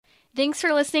Thanks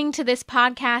for listening to this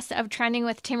podcast of Trending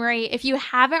with Timmerie. If you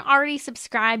haven't already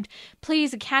subscribed,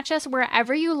 please catch us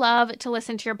wherever you love to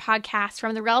listen to your podcast,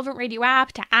 from the Relevant Radio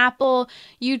app to Apple,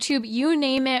 YouTube, you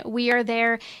name it, we are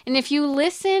there. And if you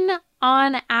listen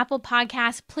on Apple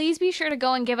Podcasts, please be sure to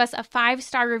go and give us a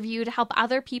 5-star review to help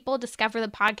other people discover the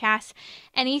podcast.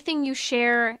 Anything you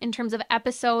share in terms of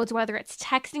episodes, whether it's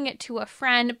texting it to a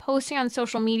friend, posting on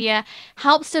social media,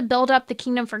 helps to build up the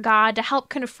kingdom for God, to help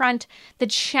confront the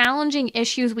challenging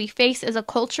issues we face as a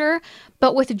culture,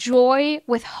 but with joy,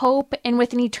 with hope, and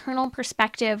with an eternal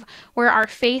perspective where our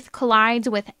faith collides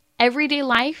with everyday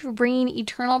life, bringing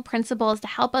eternal principles to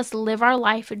help us live our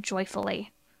life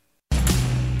joyfully.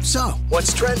 So,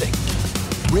 what's trending?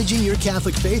 Bridging your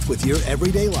Catholic faith with your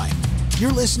everyday life.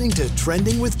 You're listening to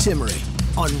Trending with Timmerie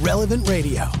on Relevant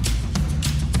Radio.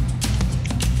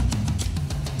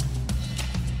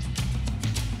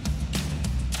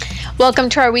 Welcome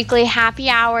to our weekly happy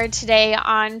hour today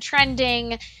on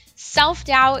Trending.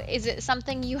 Self-doubt, is it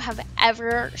something you have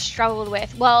ever struggled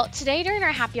with? Well, today during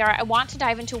our happy hour, I want to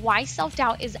dive into why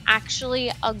self-doubt is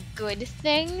actually a good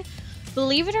thing.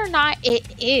 Believe it or not,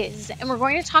 it is. And we're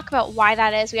going to talk about why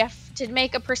that is. We have to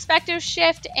make a perspective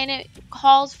shift, and it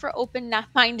calls for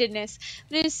open-mindedness.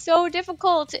 It is so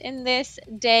difficult in this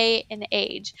day and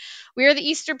age. We are the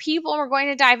Easter people, and we're going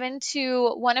to dive into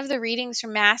one of the readings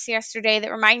from Mass yesterday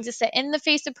that reminds us that in the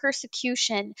face of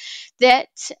persecution, that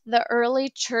the early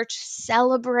church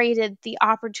celebrated the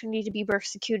opportunity to be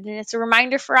persecuted. And it's a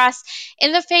reminder for us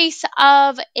in the face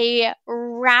of a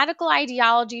radical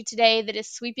ideology today that is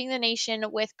sweeping the nation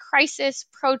with crisis,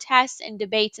 protests, and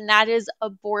debates, and that is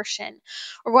abortion.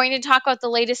 We're going to talk about the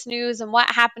latest news and what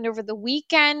happened over the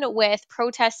weekend with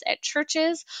protests at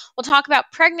churches. We'll talk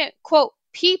about pregnant, quote,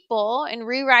 people and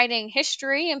rewriting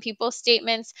history and people's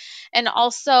statements, and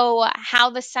also how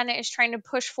the Senate is trying to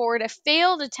push forward a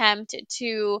failed attempt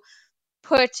to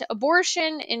put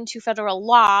abortion into federal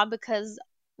law because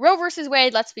Roe versus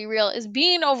Wade, let's be real, is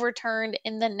being overturned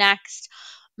in the next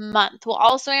month. We'll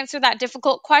also answer that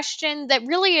difficult question that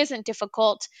really isn't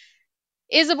difficult.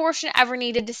 Is abortion ever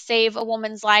needed to save a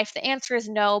woman's life? The answer is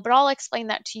no, but I'll explain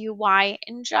that to you why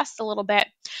in just a little bit.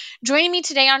 Joining me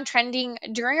today on Trending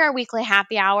during our weekly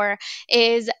happy hour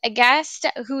is a guest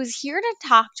who's here to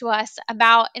talk to us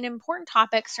about an important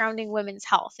topic surrounding women's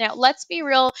health. Now, let's be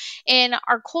real, in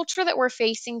our culture that we're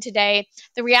facing today,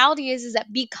 the reality is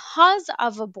that because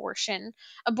of abortion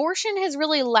has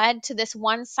really led to this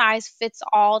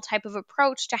one-size-fits-all type of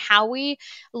approach to how we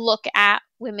look at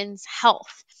women's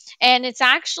health. And it's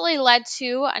actually led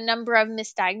to a number of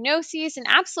misdiagnoses and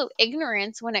absolute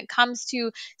ignorance when it comes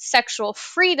to sexual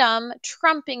freedom,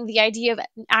 trumping the idea of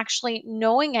actually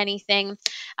knowing anything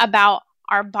about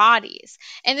our bodies.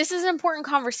 And this is an important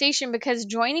conversation because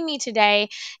joining me today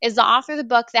is the author of the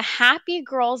book, The Happy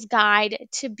Girl's Guide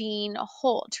to Being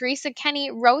Whole. Teresa Kenny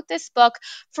wrote this book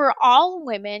for all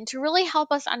women to really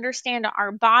help us understand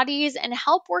our bodies and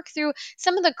help work through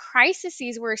some of the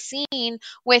crises we're seeing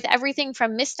with everything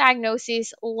from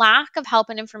misdiagnoses, lack of help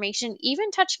and information,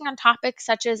 even touching on topics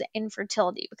such as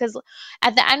infertility. Because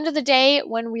at the end of the day,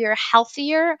 when we are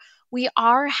healthier, we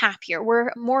are happier.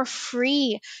 We're more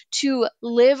free to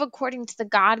live according to the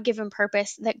God-given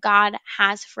purpose that God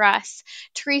has for us.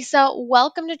 Teresa,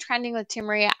 welcome to Trending with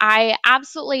Timmerie. I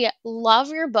absolutely love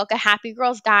your book, A Happy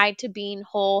Girl's Guide to Being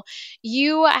Whole.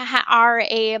 You are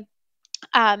a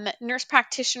nurse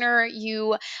practitioner.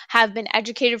 You have been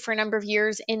educated for a number of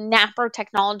years in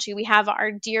naprotechnology. We have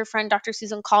our dear friend, Dr.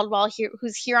 Susan Caldwell, here,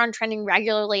 who's here on Trending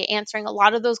regularly, answering a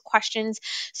lot of those questions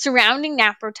surrounding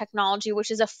naprotechnology,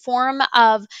 which is a form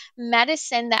of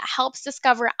medicine that helps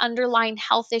discover underlying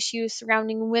health issues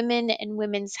surrounding women and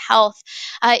women's health.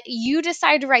 You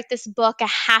decided to write this book, A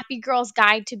Happy Girl's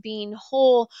Guide to Being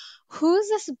Whole. Who's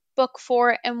this book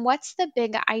for, and what's the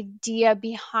big idea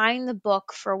behind the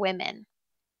book for women?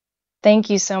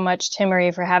 Thank you so much,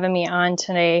 Timmerie, for having me on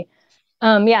today.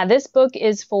 This book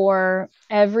is for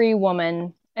every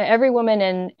woman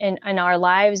in our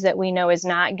lives that we know is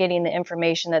not getting the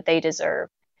information that they deserve.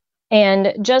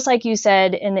 And just like you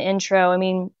said in the intro, I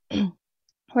mean,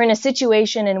 we're in a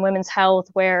situation in women's health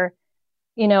where,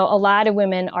 a lot of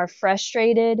women are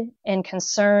frustrated and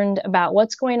concerned about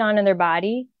what's going on in their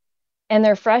body, and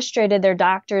they're frustrated their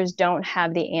doctors don't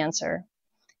have the answer.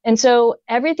 And so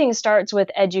everything starts with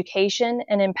education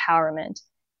and empowerment.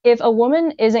 If a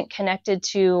woman isn't connected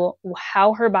to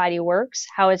how her body works,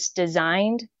 how it's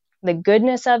designed, the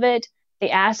goodness of it,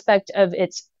 the aspect of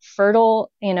its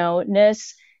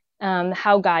fertileness,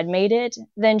 how God made it,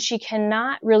 then she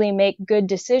cannot really make good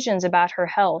decisions about her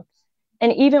health.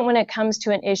 And even when it comes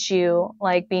to an issue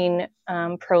like being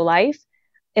pro-life,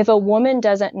 if a woman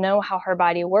doesn't know how her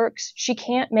body works, she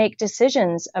can't make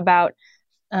decisions about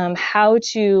how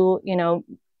to,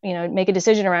 make a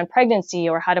decision around pregnancy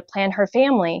or how to plan her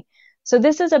family. So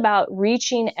this is about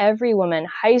reaching every woman.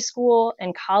 High school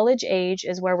and college age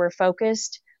is where we're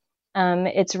focused.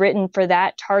 It's written for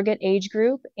that target age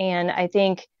group. And I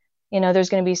think, there's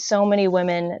going to be so many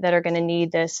women that are going to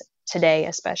need this today,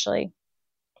 especially.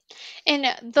 And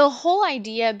the whole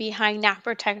idea behind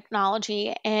NAPRO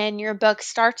technology in your book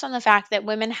starts on the fact that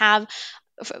women have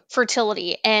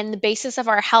fertility, and the basis of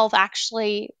our health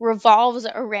actually revolves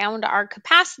around our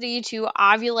capacity to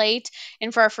ovulate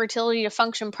and for our fertility to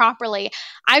function properly.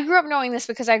 I grew up knowing this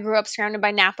because I grew up surrounded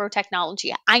by NAPRO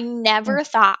technology. I never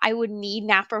thought I would need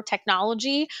NAPRO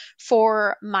technology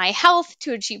for my health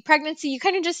to achieve pregnancy. You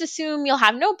kind of just assume you'll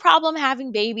have no problem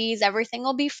having babies, everything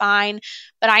will be fine.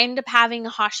 But I ended up having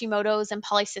Hashimoto's and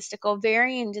polycystic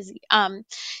ovarian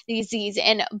disease,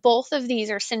 and both of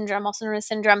these are syndrome, also known as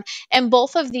syndrome, and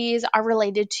both of these are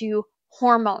related to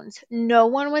hormones. No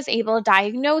one was able to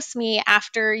diagnose me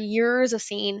after years of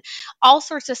seeing all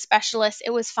sorts of specialists.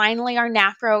 It was finally our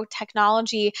NAPRO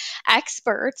technology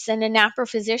experts and a NAPRO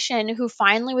physician who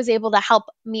finally was able to help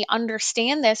me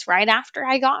understand this right after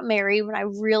I got married when I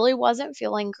really wasn't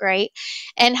feeling great,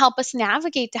 and help us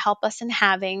navigate to help us in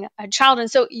having a child. And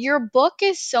so your book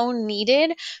is so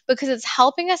needed because it's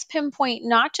helping us pinpoint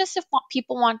not just if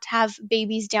people want to have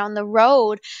babies down the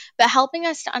road, but helping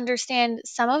us to understand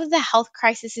some of the health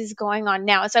crises going on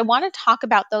now. So I want to talk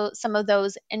about some of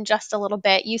those in just a little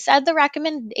bit. You said the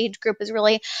recommended age group is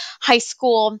really high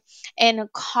school and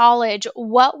college.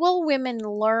 What will women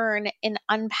learn in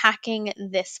unpacking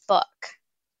this book?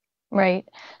 Right.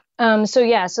 So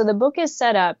the book is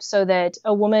set up so that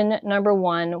a woman, number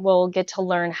one, will get to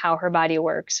learn how her body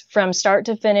works from start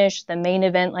to finish. The main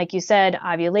event, like you said,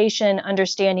 ovulation,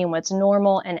 understanding what's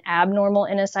normal and abnormal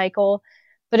in a cycle.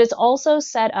 But it's also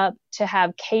set up to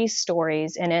have case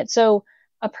stories in it. So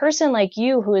a person like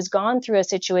you who has gone through a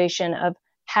situation of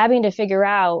having to figure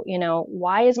out,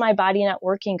 why is my body not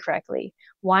working correctly?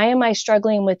 Why am I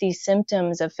struggling with these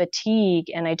symptoms of fatigue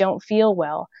and I don't feel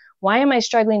well? Why am I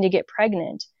struggling to get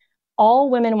pregnant? All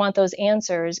women want those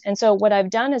answers. And so what I've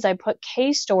done is I put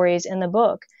case stories in the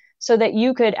book so that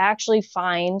you could actually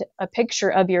find a picture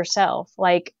of yourself,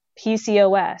 like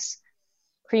PCOS,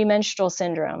 premenstrual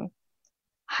syndrome,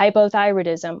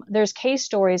 hypothyroidism. There's case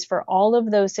stories for all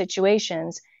of those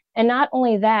situations. And not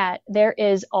only that, there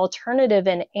is alternative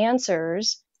and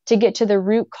answers to get to the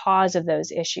root cause of those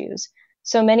issues.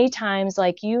 So many times,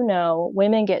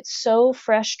 women get so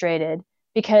frustrated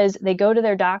because they go to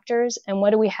their doctors and what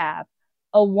do we have?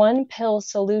 A one pill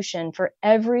solution for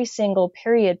every single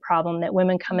period problem that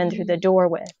women come in through the door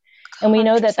with. And we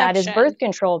know that is birth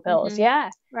control pills. Mm-hmm. Yeah.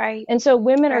 Right. And so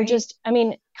women are just,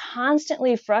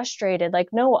 constantly frustrated. Like,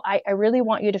 no, I really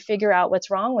want you to figure out what's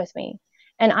wrong with me.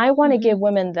 And I want to give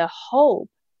women the hope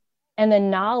and the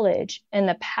knowledge and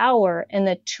the power and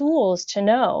the tools to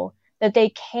know that they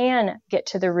can get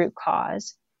to the root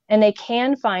cause and they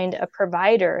can find a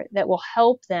provider that will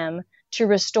help them to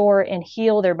restore and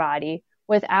heal their body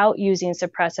without using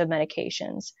suppressive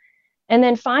medications. And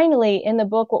then finally, in the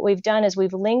book, what we've done is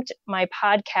we've linked my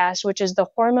podcast, which is the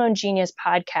Hormone Genius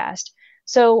podcast.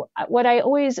 So what I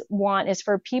always want is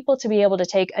for people to be able to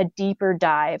take a deeper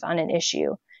dive on an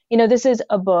issue. This is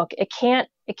a book. It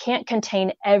can't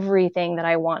contain everything that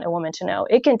I want a woman to know.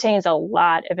 It contains a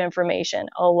lot of information,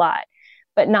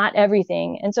 but not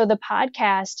everything. And so the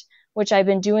podcast, which I've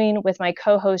been doing with my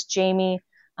co-host, Jamie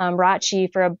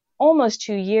Rachi, for almost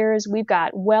 2 years, we've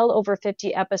got well over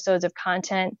 50 episodes of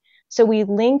content. So we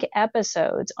link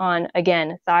episodes on,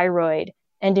 again, thyroid,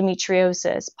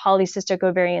 endometriosis, polycystic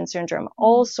ovarian syndrome,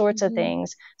 all sorts of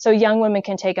things. So young women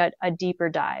can take a deeper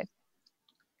dive.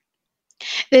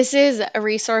 This is a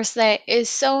resource that is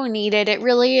so needed. It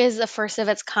really is the first of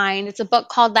its kind. It's a book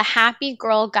called The Happy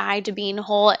Girl Guide to Being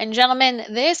Whole. And gentlemen,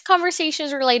 this conversation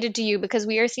is related to you because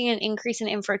we are seeing an increase in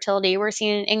infertility. We're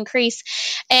seeing an increase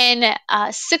in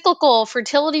cyclical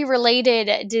fertility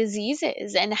related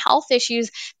diseases and health issues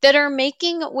that are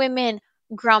making women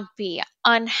grumpy,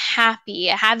 unhappy,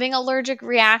 having allergic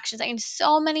reactions, and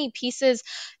so many pieces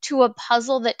to a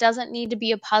puzzle that doesn't need to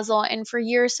be a puzzle. And for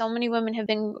years, so many women have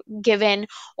been given,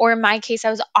 or in my case, I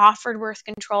was offered birth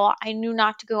control. I knew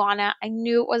not to go on it. I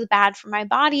knew it was bad for my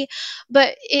body,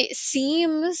 but it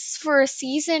seems for a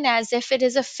season as if it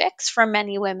is a fix for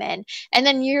many women. And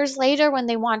then years later, when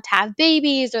they want to have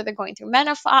babies or they're going through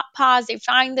menopause, they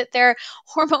find that their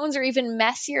hormones are even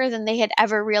messier than they had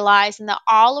ever realized, and that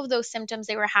all of those symptoms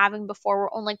they were having before before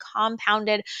were only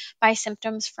compounded by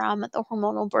symptoms from the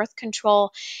hormonal birth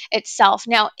control itself.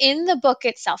 Now, in the book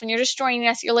itself, and you're just joining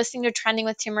us, you're listening to Trending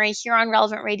with Timmerie here on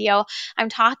Relevant Radio. I'm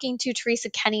talking to Teresa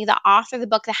Kenny, the author of the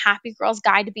book, The Happy Girl's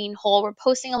Guide to Being Whole. We're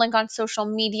posting a link on social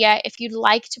media if you'd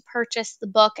like to purchase the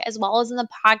book, as well as in the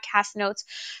podcast notes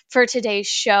for today's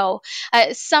show.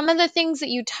 Some of the things that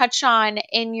you touch on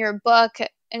in your book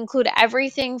include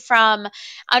everything from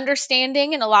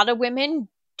understanding, and a lot of women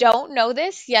don't know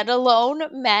this, yet alone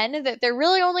men, that they're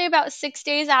really only about 6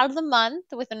 days out of the month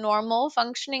with a normal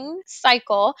functioning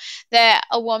cycle, that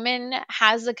a woman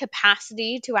has the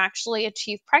capacity to actually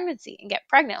achieve pregnancy and get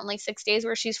pregnant, only 6 days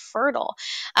where she's fertile.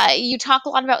 You talk a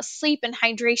lot about sleep and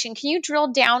hydration. Can you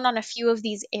drill down on a few of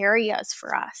these areas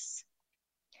for us?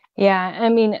 Yeah, I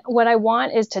mean, what I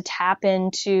want is to tap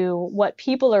into what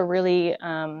people are really,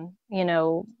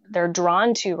 they're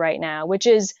drawn to right now, which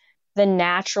is the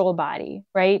natural body,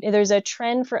 right? There's a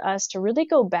trend for us to really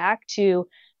go back to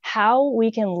how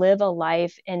we can live a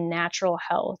life in natural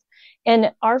health.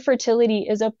 And our fertility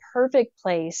is a perfect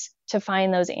place to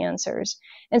find those answers.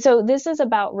 And so this is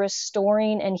about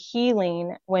restoring and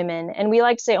healing women. And we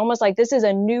like to say almost like this is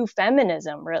a new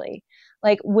feminism, really.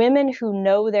 Like women who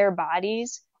know their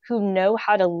bodies, who know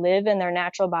how to live in their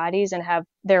natural bodies and have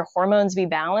their hormones be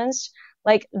balanced,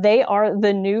 like they are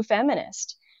the new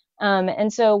feminist.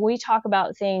 And so we talk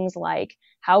about things like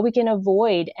how we can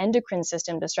avoid endocrine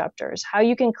system disruptors, how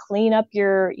you can clean up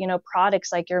your,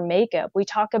 products like your makeup. We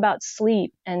talk about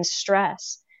sleep and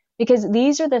stress, because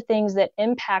these are the things that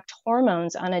impact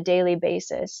hormones on a daily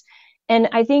basis. And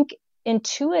I think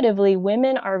intuitively,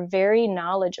 women are very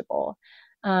knowledgeable.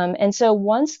 And so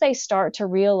once they start to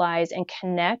realize and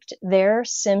connect their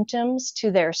symptoms to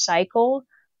their cycle,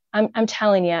 I'm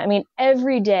telling you, I mean,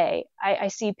 every day I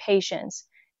see patients,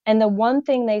 and the one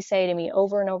thing they say to me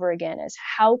over and over again is,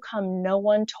 how come no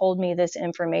one told me this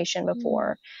information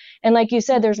before? And like you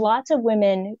said, there's lots of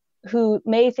women who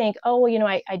may think, oh, well,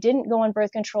 I didn't go on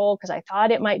birth control because I thought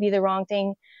it might be the wrong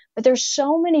thing. But there's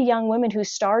so many young women who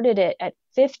started it at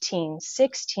 15,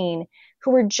 16,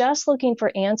 who were just looking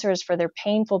for answers for their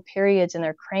painful periods and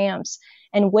their cramps,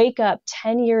 and wake up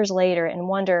 10 years later and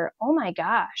wonder, oh my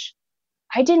gosh,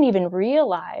 I didn't even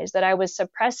realize that I was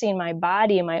suppressing my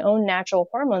body and my own natural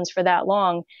hormones for that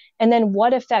long. And then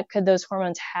what effect could those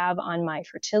hormones have on my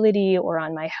fertility or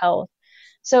on my health?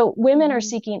 So women are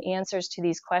seeking answers to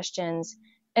these questions.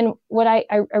 And what I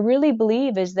really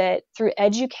believe is that through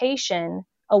education,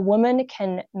 a woman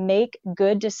can make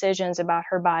good decisions about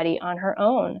her body on her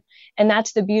own. And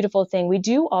that's the beautiful thing. We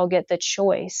do all get the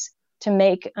choice to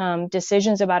make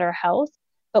decisions about our health,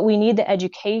 but we need the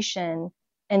education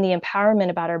and the empowerment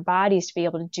about our bodies to be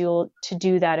able to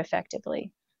do that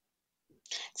effectively.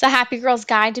 It's a Happy Girl's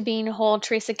Guide to Being Whole.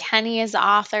 Teresa Kenny is the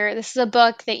author. This is a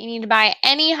book that you need to buy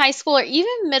any high school or even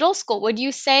middle school. Would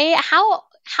you say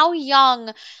how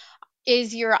young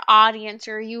is your audience,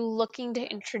 or are you looking to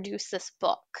introduce this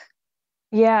book?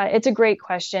 Yeah, it's a great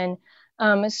question.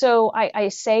 So I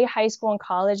say high school and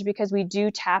college because we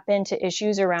do tap into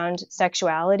issues around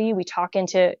sexuality. We talk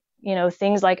into,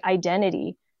 things like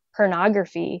identity,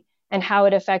 pornography, and how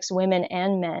it affects women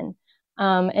and men.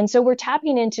 And so we're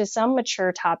tapping into some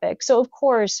mature topics. So of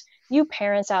course, you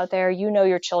parents out there,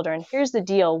 your children. Here's the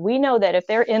deal. We know that if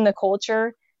they're in the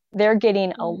culture, they're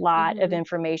getting a lot of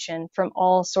information from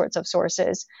all sorts of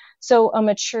sources. So a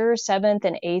mature 7th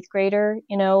and 8th grader,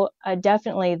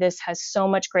 definitely this has so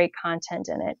much great content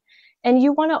in it. And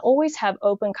you want to always have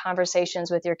open conversations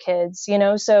with your kids,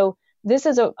 so this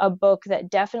is a book that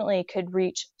definitely could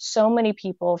reach so many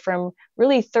people from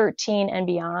really 13 and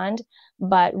beyond.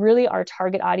 But really our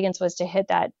target audience was to hit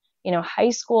that, high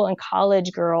school and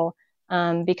college girl,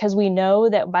 because we know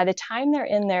that by the time they're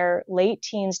in their late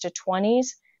teens to 20s,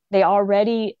 they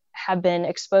already have been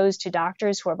exposed to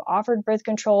doctors who have offered birth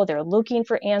control. They're looking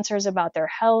for answers about their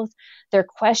health. They're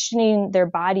questioning their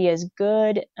body as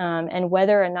good, and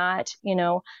whether or not,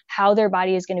 how their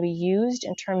body is going to be used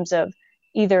in terms of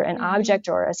either an object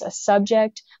or as a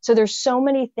subject. So there's so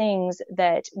many things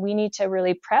that we need to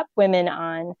really prep women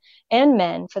on, and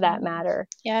men for that matter,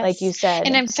 Yes. like you said.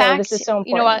 And in so fact, this is so important.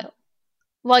 you know what?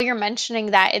 While you're mentioning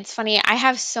that, it's funny. I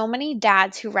have so many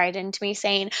dads who write into me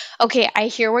saying, okay, I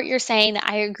hear what you're saying.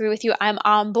 I agree with you. I'm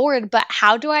on board, but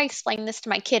how do I explain this to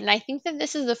my kid? And I think that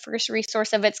this is the first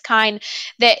resource of its kind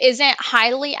that isn't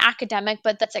highly academic,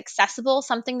 but that's accessible,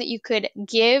 something that you could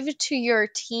give to your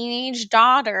teenage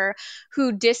daughter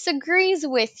who disagrees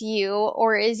with you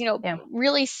or is,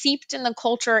 really seeped in the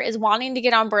culture, is wanting to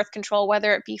get on birth control,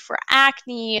 whether it be for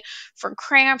acne, for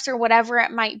cramps, or whatever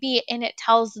it might be. And it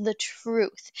tells the truth.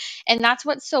 truth. And that's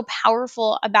what's so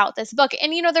powerful about this book.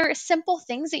 And, there are simple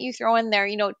things that you throw in there,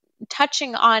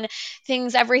 touching on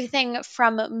things, everything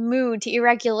from mood to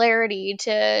irregularity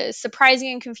to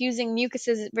surprising and confusing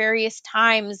mucuses at various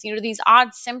times, these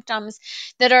odd symptoms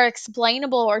that are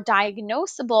explainable or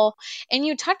diagnosable. And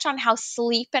you touch on how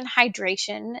sleep and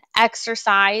hydration,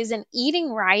 exercise, and eating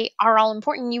right are all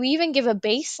important. You even give a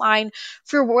baseline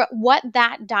for what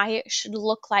that diet should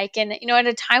look like. And, at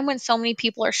a time when so many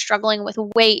people are struggling with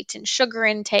weight and sugar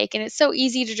intake, and it's so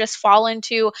easy to just fall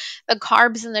into the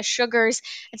carbs and the sugars,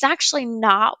 it's actually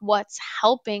not what's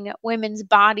helping women's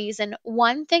bodies. And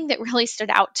one thing that really stood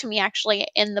out to me actually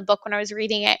in the book when I was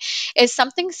reading it is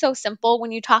something so simple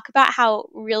when you talk about how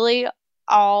really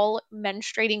all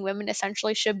menstruating women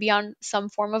essentially should be on some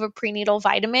form of a prenatal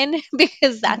vitamin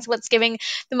because that's what's giving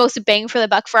the most bang for the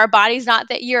buck for our bodies. Not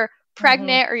that you're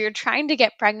pregnant or you're trying to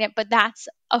get pregnant, but that's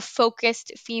a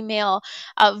focused female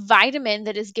vitamin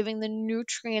that is giving the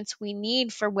nutrients we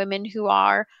need for women who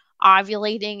are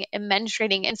ovulating and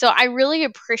menstruating. And so I really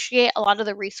appreciate a lot of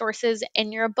the resources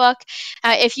in your book.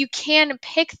 If you can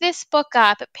pick this book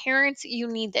up, parents, you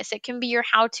need this. It can be your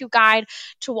how-to guide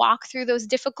to walk through those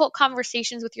difficult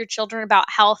conversations with your children about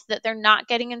health that they're not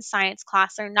getting in science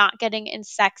class, they're not getting in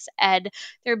sex ed,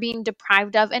 they're being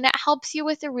deprived of. And it helps you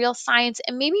with the real science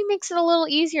and maybe makes it a little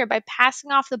easier by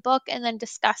passing off the book and then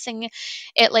discussing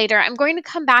it later. I'm going to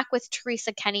come back with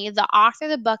Teresa Kenny, the author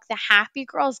of the book, The Happy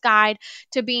Girl's Guide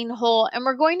to Being Whole. And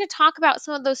we're going to talk about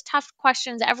some of those tough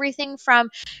questions, everything from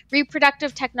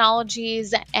reproductive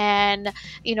technologies and,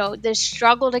 the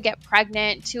struggle to get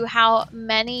pregnant to how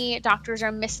many doctors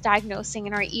are misdiagnosing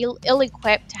and are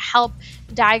ill-equipped to help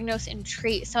diagnose and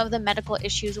treat some of the medical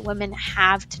issues women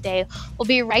have today. We'll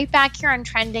be right back here on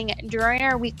Trending during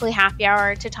our weekly happy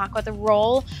hour to talk about the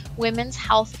role women's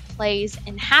health plays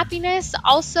in happiness,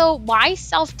 also why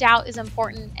self-doubt is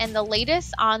important, and the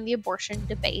latest on the abortion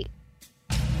debate.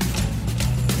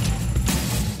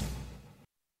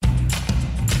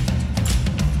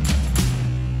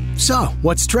 So,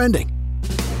 what's trending?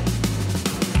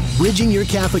 Bridging your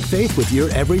Catholic faith with your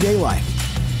everyday life.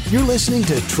 You're listening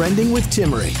to Trending with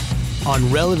Timmerie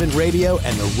on Relevant Radio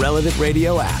and the Relevant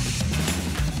Radio app.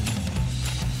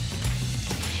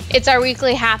 It's our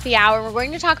weekly happy hour. We're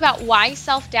going to talk about why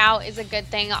self-doubt is a good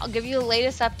thing. I'll give you the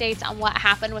latest updates on what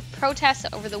happened with protests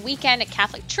over the weekend at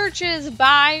Catholic churches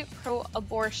by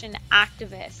pro-abortion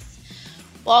activists.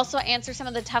 We'll also answer some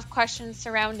of the tough questions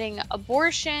surrounding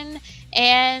abortion.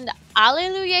 And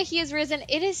alleluia, he is risen.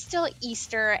 It is still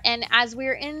Easter. And as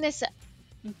we're in this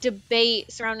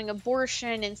debate surrounding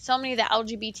abortion and so many of the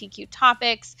LGBTQ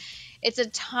topics, it's a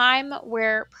time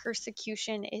where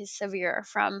persecution is severe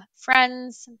from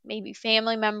friends, maybe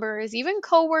family members, even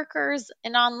coworkers,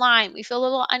 and online. We feel a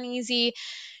little uneasy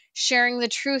sharing the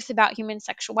truth about human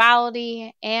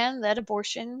sexuality and that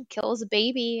abortion kills a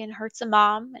baby and hurts a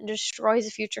mom and destroys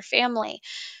a future family.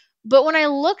 But when I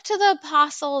look to the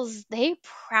apostles, they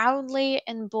proudly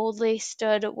and boldly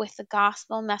stood with the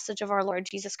gospel message of our Lord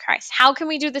Jesus Christ. How can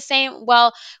we do the same?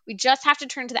 Well, we just have to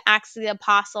turn to the Acts of the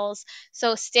Apostles.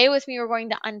 So stay with me. We're going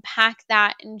to unpack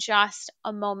that in just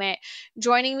a moment.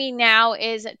 Joining me now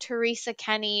is Teresa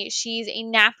Kenny. She's a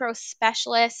NAPRO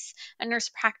specialist, a nurse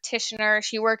practitioner.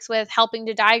 She works with helping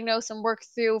to diagnose and work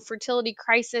through fertility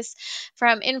crisis,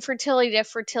 from infertility to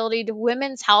fertility to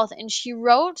women's health. And she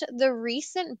wrote the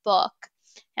recent book,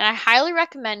 and I highly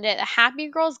recommend it, A Happy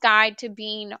Girl's Guide to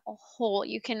Being Whole.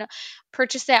 You can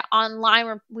purchase it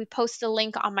online. We post a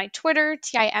link on my Twitter,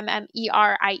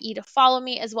 TIMMERIE, to follow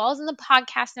me, as well as in the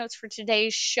podcast notes for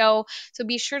today's show. So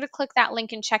be sure to click that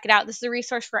link and check it out. This is a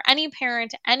resource for any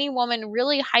parent, any woman,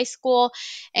 really high school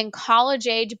and college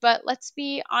age. But let's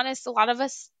be honest, a lot of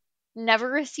us never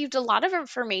received a lot of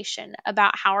information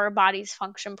about how our bodies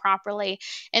function properly.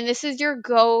 And this is your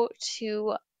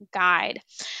go-to guide.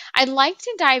 I'd like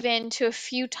to dive into a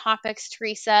few topics,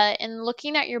 Teresa. In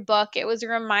looking at your book, it was a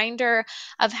reminder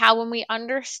of how when we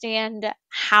understand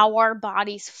how our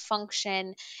bodies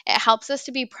function, it helps us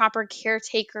to be proper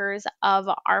caretakers of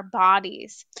our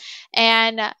bodies.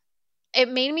 And it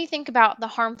made me think about the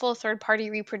harmful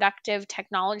third-party reproductive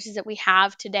technologies that we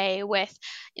have today with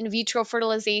in vitro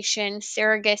fertilization,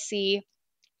 surrogacy,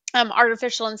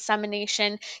 artificial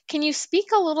insemination. Can you speak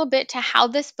a little bit to how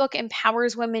this book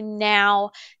empowers women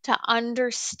now to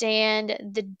understand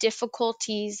the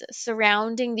difficulties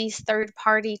surrounding these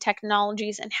third-party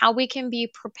technologies and how we can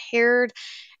be prepared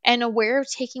and aware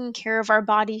of taking care of our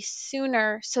bodies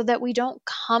sooner so that we don't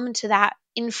come to that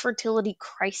infertility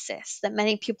crisis that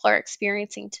many people are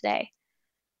experiencing today?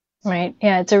 Right.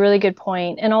 Yeah, it's a really good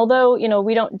point. And although,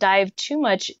 we don't dive too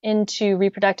much into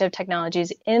reproductive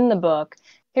technologies in the book,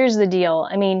 here's the deal.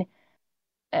 I mean,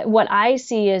 what I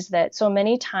see is that so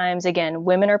many times, again,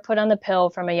 women are put on the pill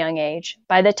from a young age.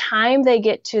 By the time they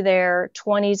get to their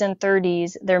 20s and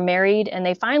 30s, they're married and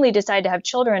they finally decide to have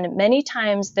children. Many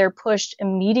times they're pushed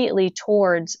immediately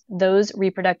towards those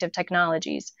reproductive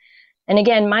technologies. And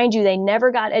again, mind you, they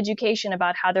never got education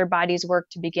about how their bodies work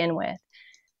to begin with.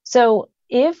 So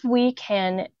if we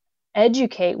can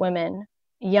educate women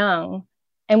young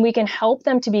and we can help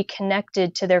them to be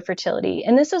connected to their fertility,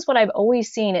 and this is what I've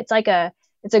always seen, it's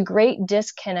a great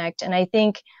disconnect. And I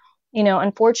think,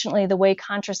 unfortunately, the way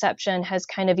contraception has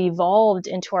kind of evolved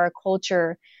into our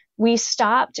culture, we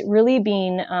stopped really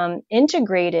being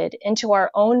integrated into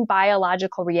our own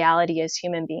biological reality as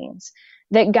human beings,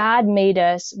 that God made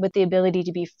us with the ability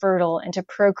to be fertile and to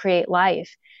procreate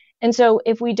life. And so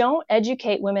if we don't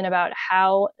educate women about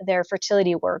how their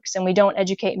fertility works, and we don't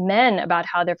educate men about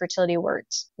how their fertility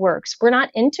works, we're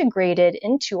not integrated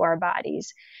into our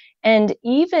bodies. And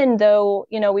even though,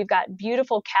 we've got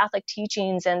beautiful Catholic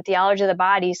teachings and theology of the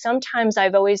body, sometimes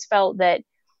I've always felt that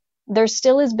there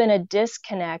still has been a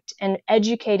disconnect in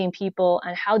educating people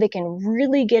on how they can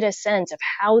really get a sense of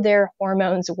how their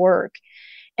hormones work.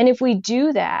 And if we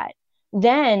do that,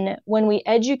 then when we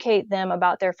educate them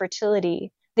about their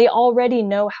fertility, they already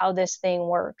know how this thing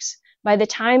works. By the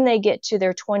time they get to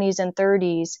their 20s and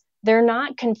 30s, they're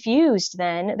not confused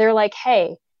then. They're like,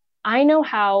 hey, I know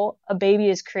how a baby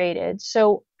is created,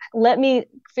 so let me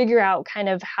figure out kind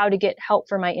of how to get help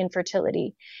for my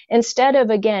infertility. Instead of,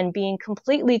 again, being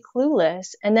completely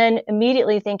clueless and then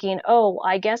immediately thinking, oh,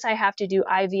 I guess I have to do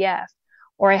IVF,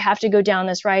 or I have to go down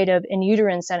this route of in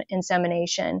utero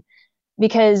insemination,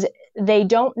 because they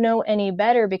don't know any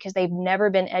better because they've never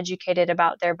been educated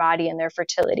about their body and their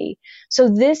fertility. So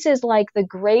this is like the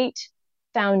great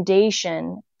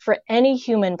foundation for any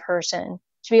human person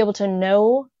to be able to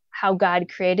know how God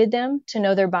created them, to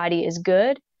know their body is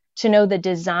good, to know the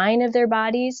design of their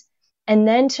bodies, and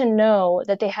then to know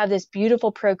that they have this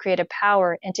beautiful procreative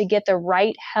power and to get the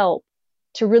right help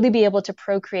to really be able to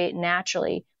procreate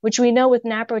naturally, which we know with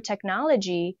NAPRO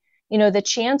technology, the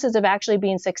chances of actually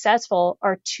being successful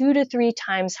are 2 to 3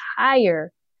 times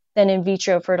higher than in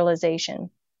vitro fertilization.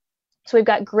 So we've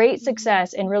got great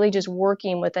success in really just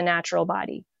working with the natural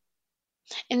body.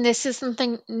 And this is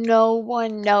something no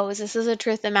one knows. This is a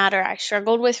truth of the matter. I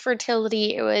struggled with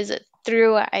fertility. It was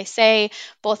through, I say,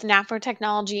 both NAPRO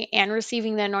technology and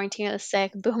receiving the anointing of the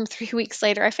sick. Boom, 3 weeks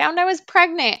later, I found I was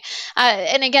pregnant.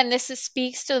 And again,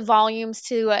 speaks to volumes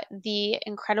to the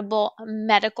incredible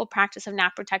medical practice of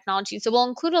NAPRO technology. So we'll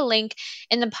include a link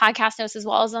in the podcast notes as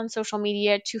well as on social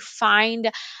media to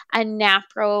find a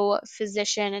NAPRO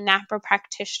physician, a NAPRO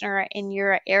practitioner in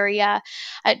your area.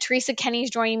 Teresa Kenny is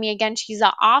joining me again. She's the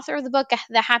author of the book,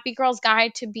 The Happy Girl's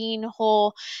Guide to Being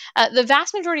Whole. The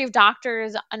vast majority of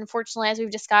doctors, unfortunately, as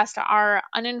we've discussed, are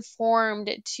uninformed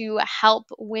to help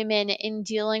women in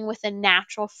dealing with the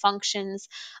natural functions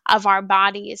of our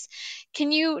bodies.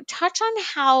 Can you touch on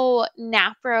how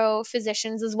NAPRO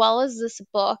physicians, as well as this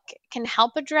book, can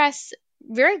help address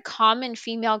very common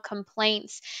female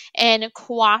complaints and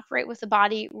cooperate with the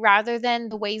body rather than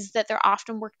the ways that they're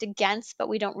often worked against, but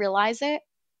we don't realize it?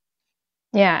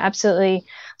 Yeah, absolutely.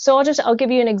 So I'll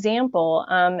give you an example.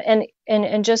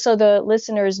 And just so the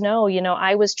listeners know,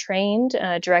 I was trained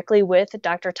directly with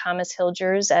Dr. Thomas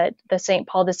Hilgers at the St.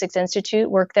 Paul VI Institute,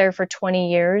 worked there for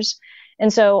 20 years.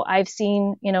 And so I've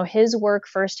seen, his work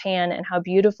firsthand and how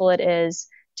beautiful it is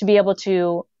to be able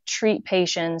to treat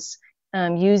patients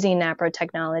using NAPRO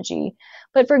technology.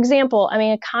 But for example,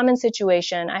 a common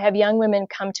situation, I have young women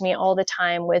come to me all the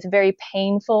time with very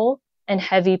painful and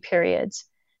heavy periods.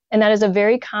 And that is a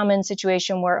very common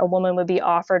situation where a woman would be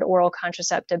offered oral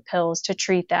contraceptive pills to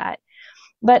treat that.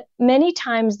 But many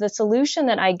times the solution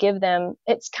that I give them,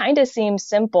 it's kind of seems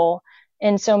simple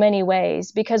in so many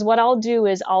ways, because what I'll do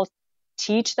is I'll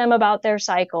teach them about their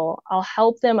cycle. I'll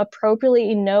help them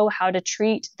appropriately know how to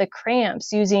treat the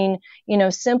cramps using,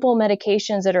 simple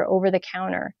medications that are over the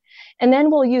counter. And then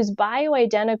we'll use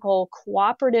bioidentical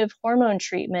cooperative hormone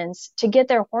treatments to get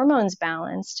their hormones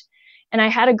balanced. And I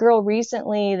had a girl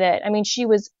recently that, she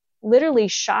was literally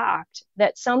shocked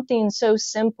that something so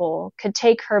simple could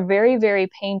take her very, very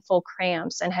painful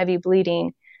cramps and heavy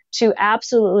bleeding to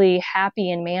absolutely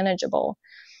happy and manageable.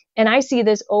 And I see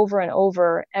this over and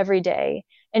over every day.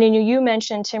 And you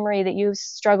mentioned, Timmerie, that you've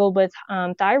struggled with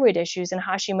thyroid issues and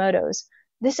Hashimoto's.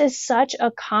 This is such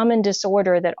a common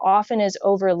disorder that often is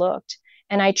overlooked.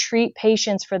 And I treat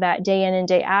patients for that day in and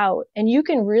day out. And you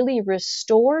can really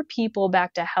restore people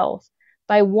back to health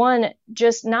by one,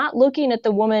 just not looking at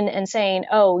the woman and saying,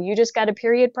 oh, you just got a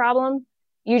period problem.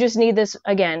 You just need this,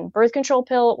 again, birth control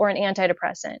pill or an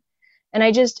antidepressant. And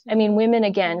I mean, women,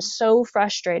 again, so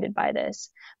frustrated by this.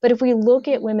 But if we look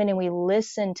at women and we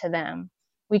listen to them,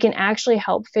 we can actually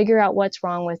help figure out what's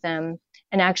wrong with them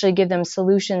and actually give them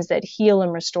solutions that heal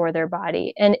and restore their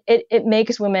body. And it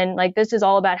makes women, like, this is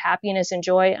all about happiness and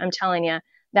joy. I'm telling you,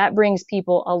 that brings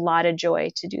people a lot of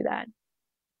joy to do that.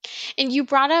 And you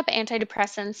brought up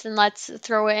antidepressants, and let's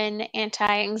throw in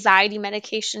anti-anxiety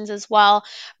medications as well.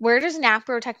 Where does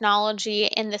NAPRO technology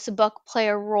in this book play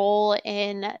a role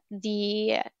in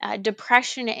the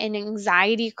depression and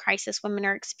anxiety crisis women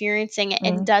are experiencing?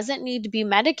 And does it need to be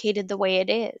medicated the way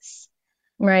it is?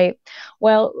 Right.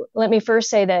 Well, let me first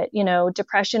say that,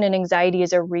 depression and anxiety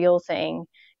is a real thing.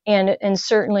 And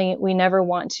certainly we never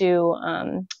want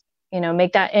to,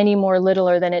 make that any more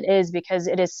littler than it is, because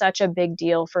it is such a big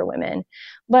deal for women.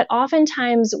 But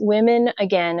oftentimes women,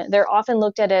 again, they're often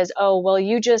looked at as, oh, well,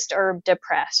 you just are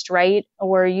depressed, right?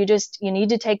 Or you need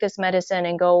to take this medicine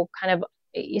and go kind of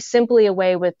simply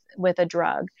away with a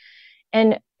drug.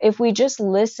 And if we just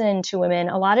listen to women,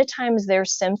 a lot of times their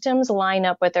symptoms line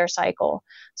up with their cycle.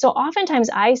 So oftentimes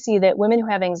I see that women who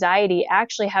have anxiety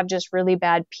actually have just really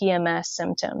bad PMS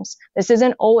symptoms. This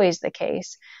isn't always the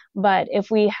case, but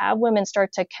if we have women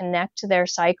start to connect their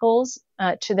cycles,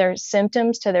 to their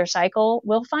symptoms, to their cycle,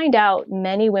 we'll find out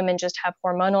many women just have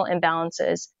hormonal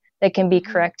imbalances that can be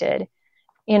corrected.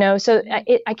 So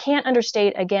I can't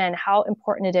understate again how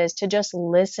important it is to just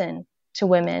listen to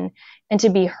women and to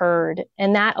be heard.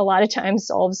 And that a lot of times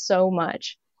solves so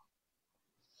much.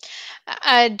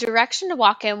 A direction to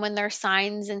walk in when there are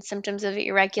signs and symptoms of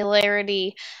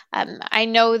irregularity. I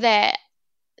know that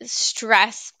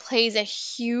stress plays a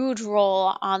huge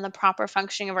role on the proper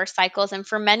functioning of our cycles. And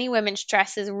for many women,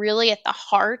 stress is really at the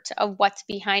heart of what's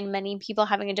behind many people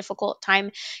having a difficult time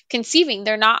conceiving.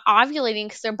 They're not ovulating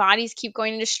because their bodies keep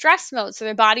going into stress mode. So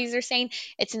their bodies are saying,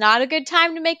 it's not a good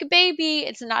time to make a baby.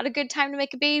 It's not a good time to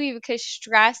make a baby because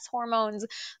stress hormones,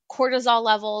 cortisol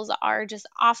levels are just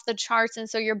off the charts. And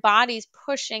so your body's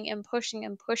pushing and pushing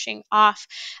and pushing off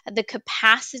the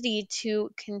capacity to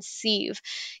conceive.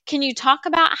 Can you talk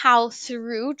about how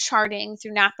through charting,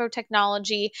 through NAPRO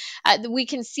technology, we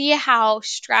can see how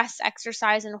stress,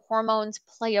 exercise, and hormones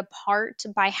play a part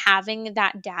by having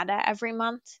that data every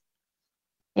month?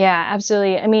 Yeah,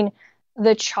 absolutely. I mean,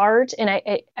 the chart, and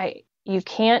you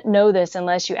can't know this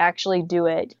unless you actually do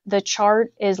it. The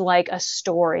chart is like a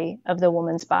story of the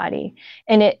woman's body,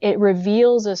 and it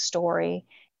reveals a story.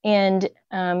 And,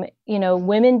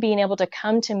 women being able to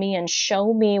come to me and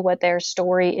show me what their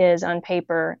story is on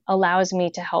paper allows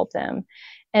me to help them.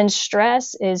 And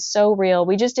stress is so real.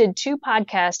 We just did 2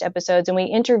 podcast episodes, and we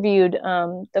interviewed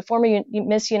the former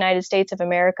Miss United States of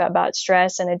America about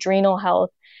stress and adrenal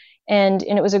health. And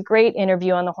it was a great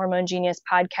interview on the Hormone Genius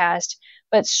podcast.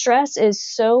 But stress is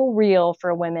so real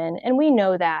for women. And we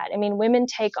know that. I mean, women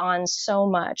take on so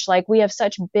much. Like, we have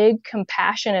such big,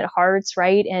 compassionate hearts,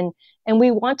 right? And we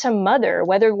want to mother,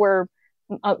 whether we're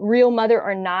a real mother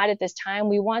or not at this time.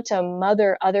 We want to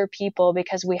mother other people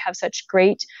because we have such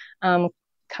great,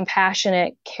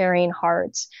 compassionate, caring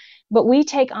hearts. But we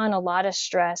take on a lot of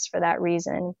stress for that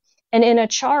reason. And in a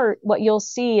chart, what you'll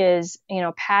see is,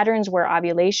 patterns where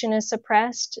ovulation is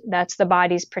suppressed. That's the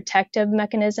body's protective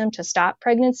mechanism to stop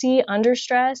pregnancy under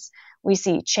stress. We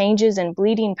see changes in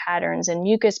bleeding patterns and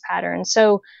mucus patterns.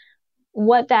 So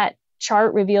what that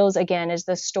chart reveals, again, is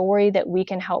the story that we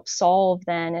can help solve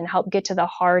then and help get to the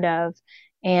heart of.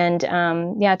 And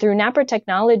through NAPRO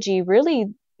technology,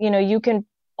 really, you can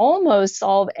almost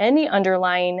solve any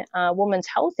underlying woman's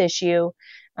health issue.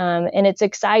 And it's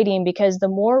exciting because the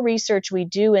more research we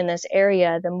do in this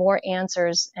area, the more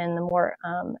answers and the more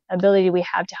ability we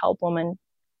have to help women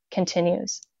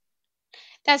continues.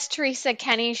 That's Teresa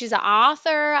Kenny. She's the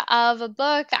author of a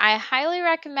book I highly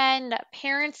recommend.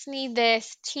 Parents need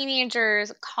this.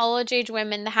 Teenagers, college-age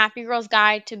women, The Happy Girl's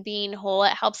Guide to Being Whole.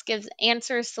 It helps give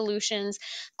answers, solutions,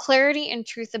 clarity, and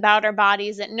truth about our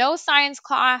bodies. That no science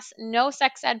class, no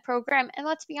sex ed program. And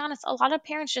let's be honest, a lot of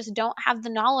parents just don't have the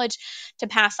knowledge to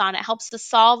pass on. It helps to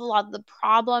solve a lot of the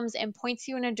problems and points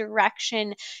you in a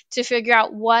direction to figure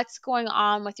out what's going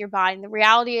on with your body. And the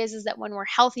reality is that when we're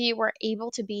healthy, we're able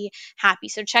to be happy.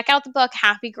 So check out the book,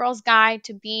 Happy Girl's Guide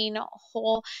to Being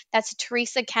Whole. That's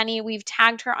Teresa Kenny. We've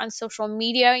tagged her on social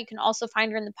media. You can also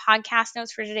find her in the podcast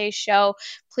notes for today's show.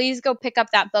 Please go pick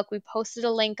up that book. We posted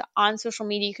a link on social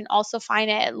media. You can also find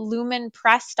it at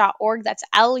lumenpress.org. That's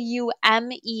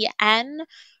LUMEN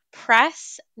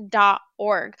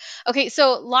press.org. Okay,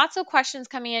 so lots of questions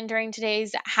coming in during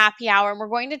today's happy hour, and we're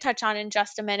going to touch on in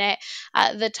just a minute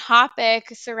the topic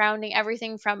surrounding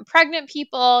everything from pregnant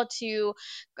people to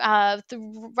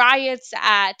the riots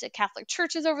at Catholic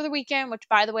churches over the weekend, which,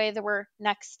 by the way, there were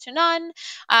next to none,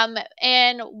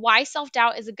 and why self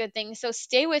doubt is a good thing. So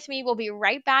stay with me. We'll be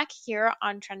right back here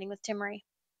on Trending with Timmerie.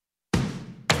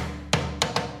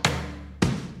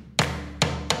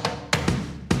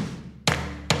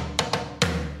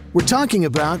 We're talking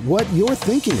about what you're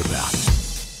thinking about.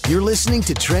 You're listening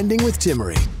to Trending with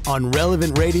Timmerie on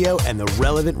Relevant Radio and the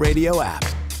Relevant Radio app.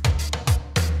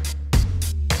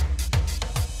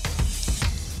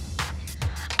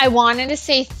 I wanted to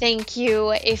say thank you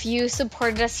if you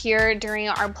supported us here during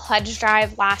our pledge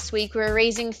drive last week. We were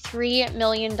raising $3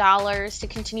 million to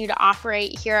continue to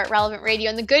operate here at Relevant Radio.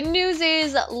 And the good news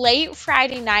is late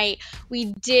Friday night, we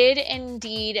did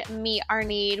indeed meet our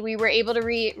need. We were able to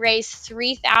raise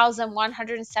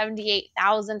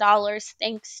 $3,178,000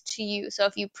 thanks to you. So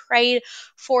if you prayed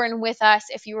for and with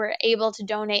us, if you were able to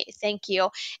donate, thank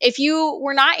you. If you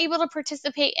were not able to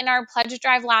participate in our pledge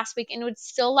drive last week and would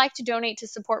still like to donate to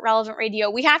support Relevant Radio,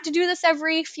 we have to do this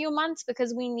every few months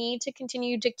because we need to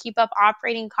continue to keep up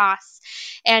operating costs.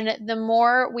 And the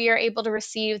more we are able to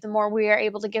receive, the more we are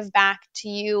able to give back to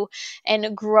you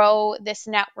and grow this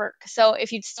network. So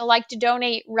if you'd still like to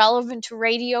donate,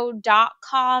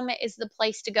 relevantradio.com is the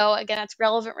place to go. Again, that's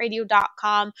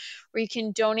relevantradio.com, where you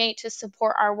can donate to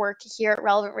support our work here at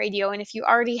Relevant Radio. And if you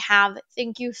already have,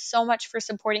 thank you so much for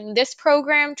supporting this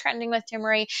program, Trending with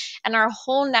Timmerie, and our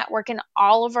whole network and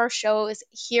all of our shows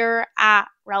here at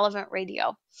Relevant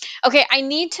Radio. Okay, I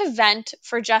need to vent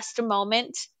for just a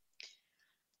moment.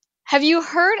 Have you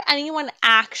heard anyone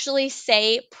actually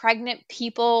say pregnant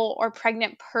people or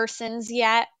pregnant persons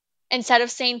yet, instead of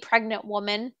saying pregnant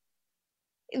woman?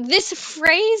 This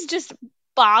phrase just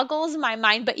boggles my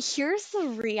mind, but here's the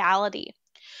reality.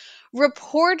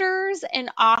 Reporters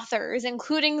and authors,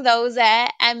 including those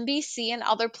at NBC and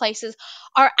other places,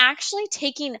 are actually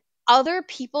taking other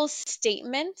people's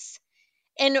statements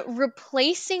and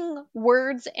replacing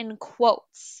words and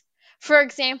quotes. For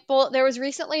example, there was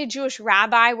recently a Jewish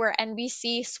rabbi where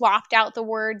NBC swapped out the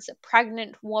words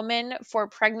pregnant woman for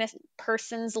pregnant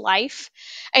person's life.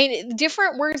 I mean,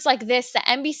 different words like this that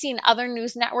NBC and other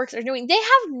news networks are doing, they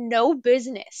have no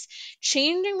business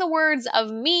changing the words of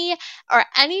me or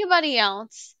anybody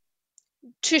else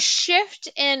to shift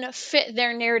and fit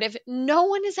their narrative. No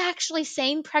one is actually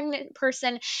saying pregnant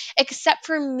person except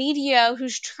for media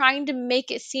who's trying to make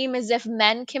it seem as if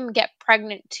men can get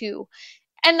pregnant too.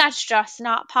 And that's just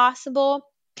not possible.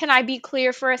 Can I be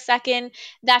clear for a second?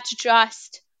 That's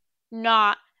just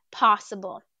not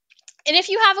possible. And if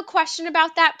you have a question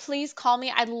about that, please call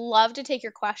me. I'd love to take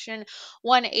your question.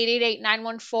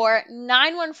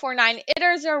 1-888-914-9149. It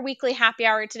is our weekly happy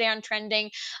hour today on Trending.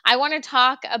 I want to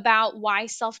talk about why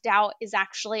self-doubt is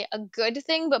actually a good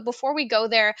thing. But before we go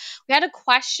there, we had a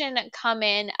question come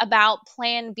in about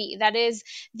Plan B. That is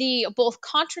the both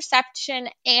contraception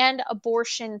and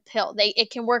abortion pill.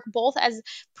 It can work both as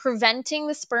preventing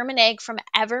the sperm and egg from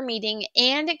ever meeting,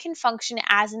 and it can function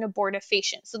as an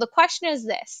abortifacient. So the question is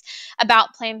this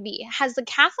about Plan B. Has the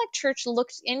Catholic Church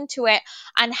looked into it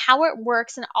on how it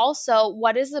works, and also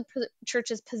what is the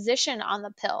church's position on the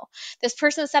pill? This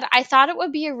person said, I thought it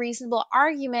would be a reasonable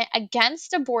argument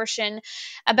against abortion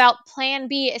about Plan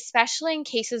B, especially in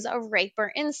cases of rape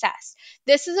or incest.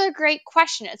 This is a great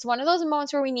question. It's one of those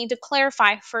moments where we need to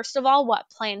clarify, first of all,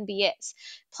 what Plan B is.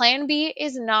 Plan B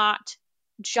is not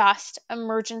just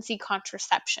emergency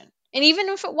contraception. And even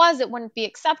if it was, it wouldn't be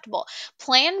acceptable.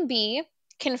 Plan B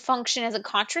can function as a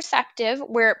contraceptive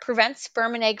where it prevents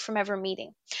sperm and egg from ever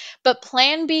meeting. But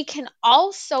Plan B can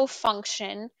also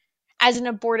function as an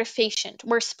abortifacient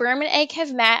where sperm and egg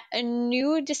have met a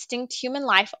new distinct human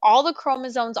life, all the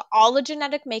chromosomes, all the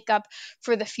genetic makeup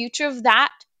for the future of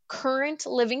that current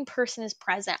living person is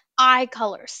present. Eye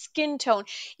color, skin tone,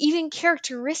 even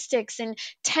characteristics and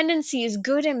tendencies,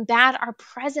 good and bad, are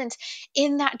present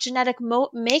in that genetic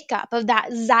makeup of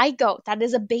that zygote that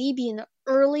is a baby in the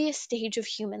earliest stage of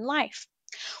human life.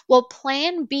 Well,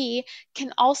 Plan B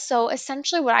can also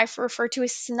essentially what I refer to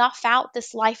as snuff out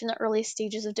this life in the earliest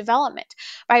stages of development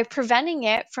by preventing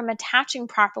it from attaching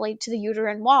properly to the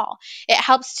uterine wall. It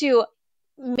helps to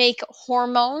make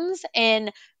hormones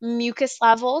and mucus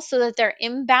levels so that they're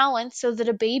imbalanced so that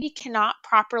a baby cannot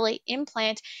properly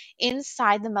implant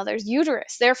inside the mother's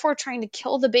uterus, therefore trying to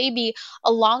kill the baby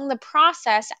along the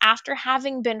process after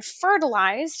having been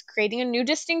fertilized, creating a new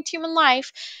distinct human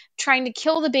life, trying to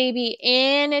kill the baby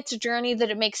in its journey that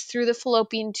it makes through the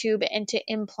fallopian tube and to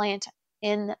implant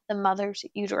in the mother's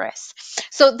uterus.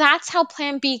 So that's how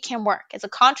Plan B can work, as a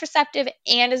contraceptive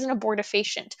and as an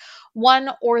abortifacient, one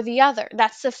or the other.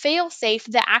 That's the fail-safe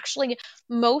that actually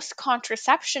most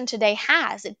contraception today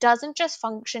has. It doesn't just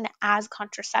function as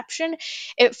contraception,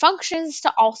 it functions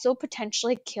to also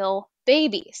potentially kill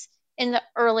babies in the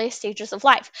earliest stages of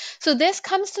life. So this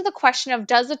comes to the question of,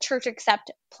 does the church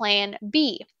accept Plan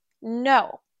B?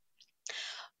 No.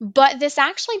 But this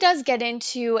actually does get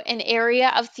into an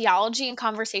area of theology and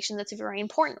conversation that's very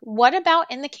important. What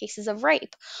about in the cases of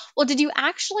rape? Well, did you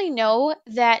actually know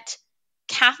that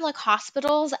Catholic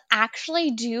hospitals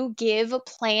actually do give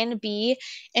Plan B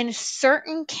in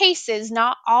certain cases,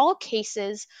 not all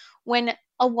cases, when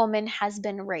a woman has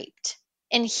been raped?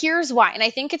 And here's why. And I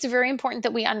think it's very important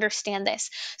that we understand this.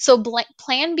 So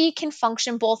Plan B can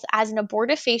function both as an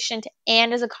abortifacient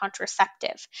and as a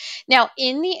contraceptive. Now,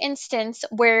 in the instance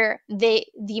where the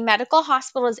medical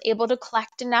hospital is able to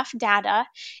collect enough data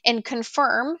and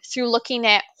confirm through looking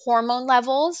at hormone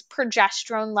levels,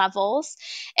 progesterone levels,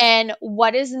 and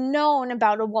what is known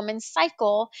about a woman's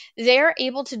cycle, they're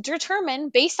able to determine,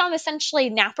 based on essentially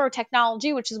NAPRO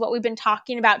technology, which is what we've been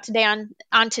talking about today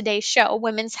on today's show,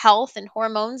 women's health and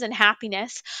hormones and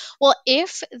happiness. Well,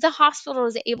 if the hospital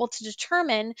is able to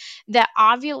determine that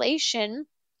ovulation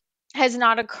has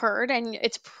not occurred and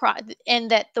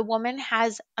and that the woman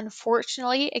has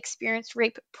unfortunately experienced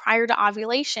rape prior to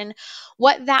ovulation,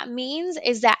 what that means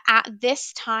is that at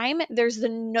this time there's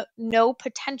no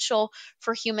potential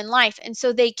for human life, and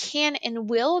so they can and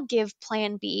will give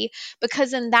Plan B,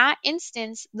 because in that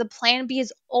instance the Plan B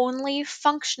is only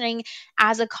functioning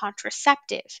as a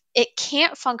contraceptive. It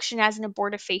can't function as an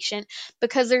abortifacient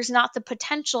because there's not the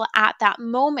potential at that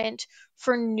moment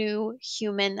for new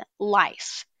human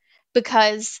life,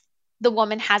 because the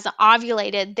woman hasn't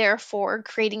ovulated, therefore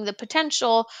creating the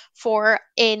potential for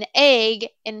an egg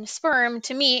and sperm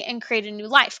to meet and create a new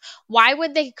life. Why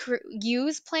would they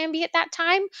use Plan B at that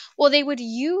time? Well, they would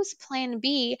use Plan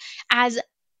B as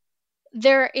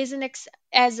there is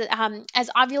as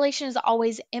ovulation is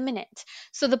always imminent.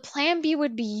 So the Plan B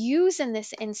would be used in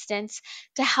this instance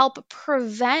to help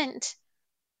prevent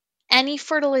any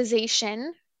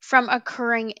fertilization from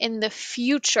occurring in the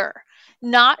future,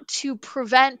 not to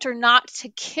prevent or not to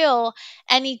kill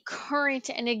any current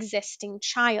and existing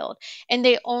child. And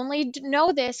they only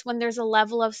know this when there's a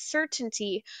level of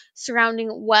certainty surrounding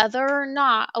whether or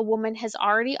not a woman has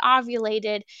already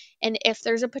ovulated and if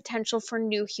there's a potential for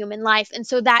new human life. And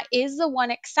so that is the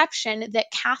one exception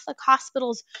that Catholic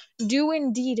hospitals do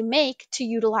indeed make to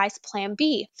utilize Plan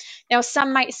B. Now,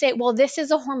 some might say, well, this is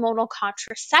a hormonal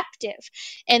contraceptive,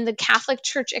 and the Catholic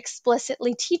Church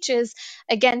explicitly teaches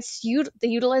against the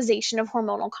utilization of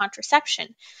hormonal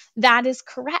contraception. That is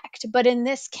correct. But in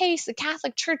this case, the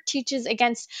Catholic Church teaches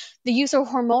against the use of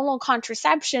hormonal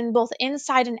contraception both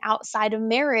inside and outside of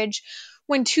marriage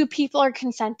when two people are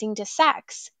consenting to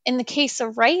sex. In the case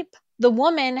of rape, the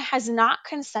woman has not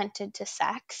consented to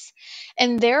sex,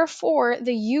 and therefore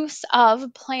the use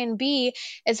of Plan B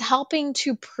is helping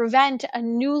to prevent a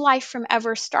new life from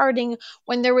ever starting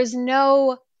when there was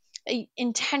no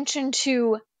intention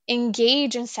to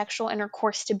engage in sexual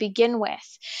intercourse to begin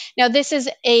with. Now, this is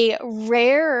a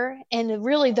rare and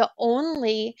really the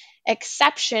only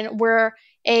exception where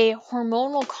a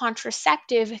hormonal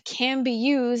contraceptive can be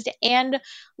used and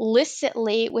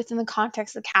licitly within the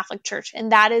context of the Catholic Church,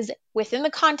 and that is within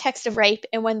the context of rape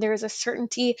and when there is a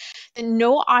certainty that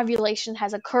no ovulation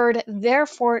has occurred,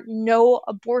 therefore no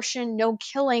abortion, no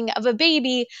killing of a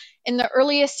baby in the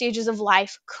earliest stages of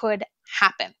life could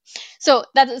happen. So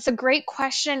that is a great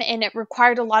question, and it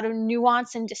required a lot of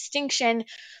nuance and distinction,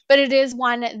 but it is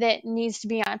one that needs to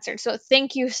be answered. So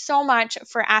thank you so much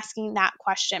for asking that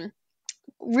question.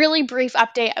 Really brief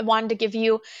update I wanted to give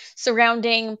you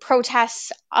surrounding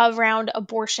protests around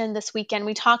abortion this weekend.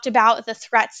 We talked about the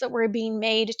threats that were being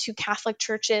made to Catholic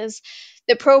churches,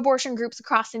 that pro-abortion groups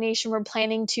across the nation were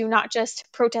planning to not just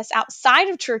protest outside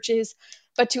of churches,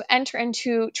 but to enter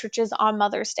into churches on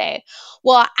Mother's Day.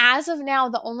 Well, as of now,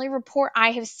 the only report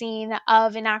I have seen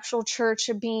of an actual church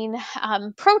being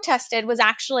protested was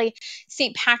actually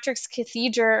St. Patrick's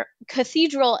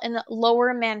Cathedral in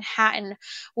Lower Manhattan,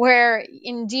 where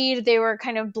indeed they were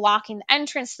kind of blocking the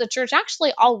entrance to the church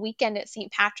actually all weekend at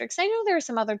St. Patrick's. I know there are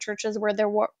some other churches where there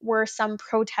were some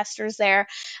protesters there.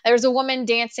 There was a woman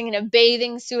dancing in a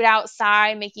bathing suit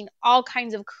outside, making all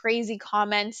kinds of crazy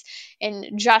comments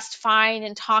and just fine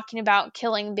and talking about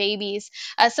killing babies.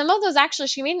 Some of those actually,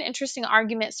 she made an interesting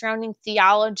argument surrounding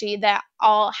theology that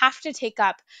I'll have to take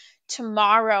up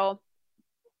tomorrow.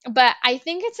 But I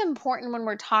think it's important when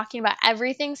we're talking about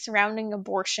everything surrounding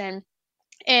abortion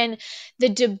And the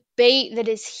debate that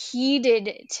is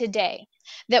heated today,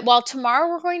 that while tomorrow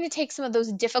we're going to take some of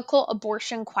those difficult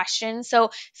abortion questions, so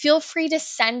feel free to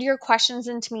send your questions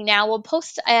into me now. We'll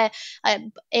post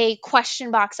a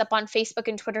question box up on Facebook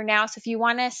and Twitter now, so if you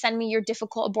want to send me your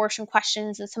difficult abortion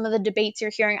questions and some of the debates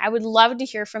you're hearing, I would love to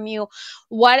hear from you.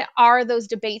 What are those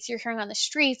debates you're hearing on the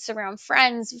streets, around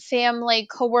friends, family,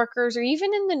 coworkers, or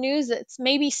even in the news that's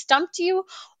maybe stumped you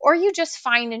or you just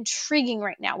find intriguing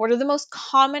right now? What are the most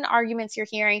common arguments you're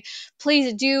hearing?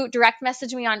 Please do direct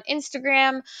message me on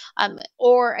Instagram,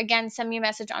 or again, send me a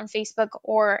message on Facebook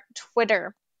or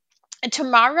Twitter. And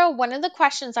tomorrow, one of the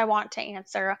questions I want to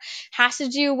answer has to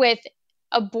do with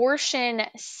abortion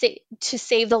to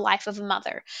save the life of a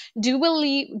mother. Do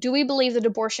we believe that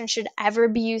abortion should ever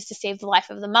be used to save the life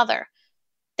of the mother?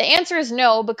 The answer is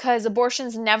no, because abortion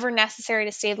is never necessary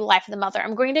to save the life of the mother.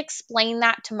 I'm going to explain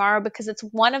that tomorrow because it's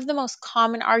one of the most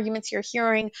common arguments you're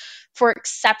hearing for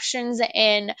exceptions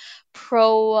in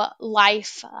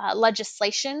pro-life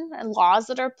legislation and laws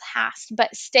that are passed.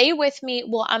 But stay with me.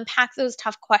 We'll unpack those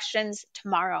tough questions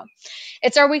tomorrow.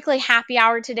 It's our weekly happy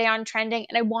hour today on Trending,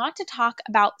 and I want to talk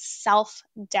about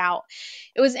self-doubt.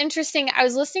 It was interesting. I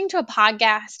was listening to a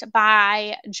podcast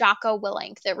by Jocko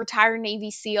Willink, the retired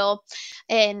Navy SEAL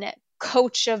and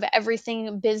coach of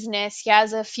everything business. He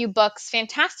has a few books,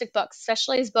 fantastic books,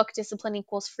 especially his book Discipline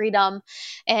Equals Freedom,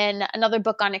 and another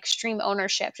book on extreme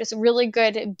ownership, just really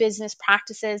good business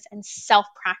practices and self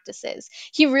practices.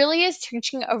 He really is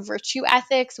teaching a virtue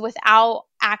ethics without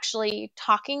actually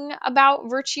talking about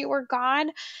virtue or God.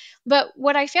 But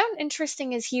what I found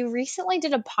interesting is he recently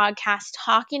did a podcast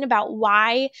talking about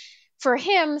why, for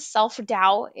him, self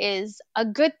doubt is a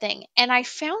good thing. And I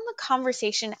found the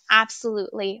conversation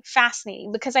absolutely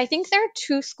fascinating because I think there are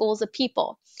two schools of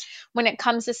people when it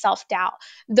comes to self doubt.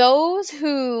 Those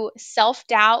who self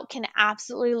doubt can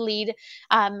absolutely lead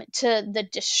to the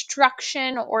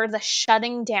destruction or the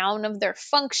shutting down of their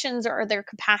functions or their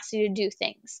capacity to do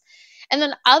things. And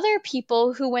then other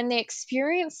people who, when they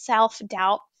experience self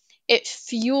doubt, it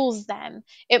fuels them,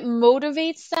 it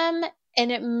motivates them, and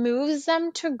it moves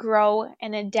them to grow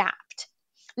and adapt.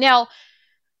 Now,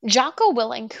 Jocko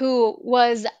Willink, who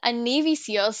was a Navy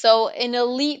SEAL, so an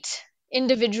elite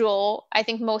individual, I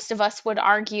think most of us would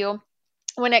argue,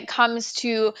 when it comes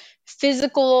to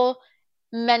physical,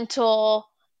 mental,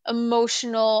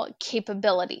 emotional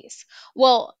capabilities.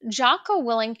 Well, Jocko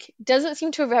Willink doesn't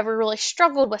seem to have ever really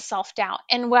struggled with self doubt.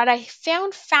 And what I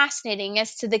found fascinating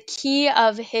as to the key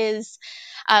of his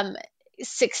um,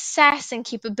 success and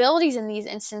capabilities in these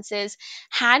instances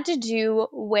had to do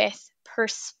with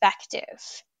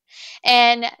perspective.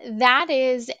 And that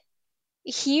is,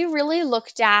 he really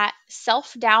looked at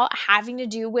self doubt having to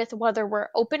do with whether we're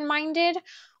open minded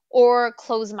or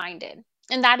closed minded.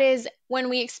 And that is, when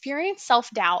we experience self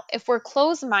doubt, if we're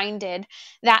closed minded,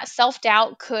 that self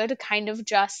doubt could kind of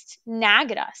just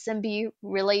nag at us and be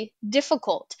really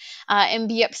difficult and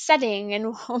be upsetting.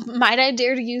 And might I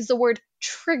dare to use the word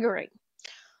triggering?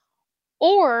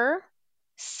 Or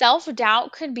self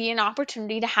doubt could be an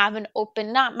opportunity to have an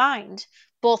open mind,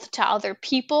 both to other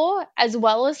people as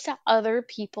well as to other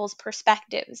people's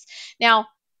perspectives. Now,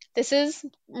 this is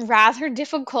rather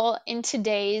difficult in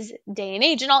today's day and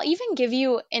age. And I'll even give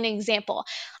you an example.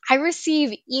 I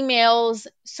receive emails,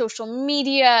 social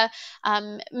media,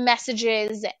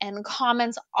 messages, and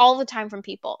comments all the time from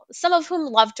people, some of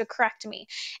whom love to correct me.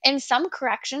 And some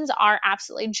corrections are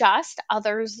absolutely just,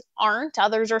 others aren't,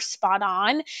 others are spot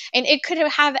on. And it could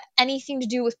have anything to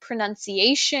do with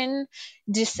pronunciation,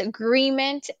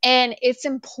 disagreement, and it's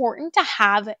important to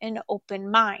have an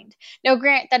open mind. Now,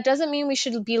 Grant, that doesn't mean we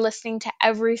should be listening to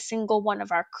every single one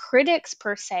of our critics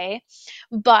per se,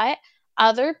 but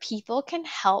other people can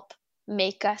help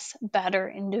make us better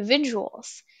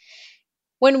individuals.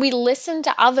 When we listen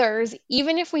to others,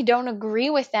 even if we don't agree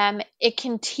with them, it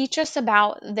can teach us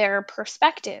about their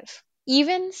perspective,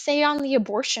 even say on the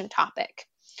abortion topic.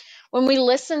 When we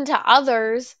listen to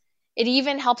others, it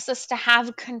even helps us to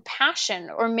have compassion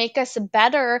or make us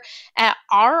better at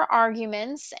our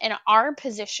arguments and our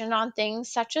position on things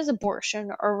such as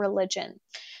abortion or religion.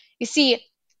 You see,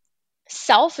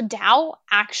 self doubt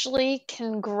actually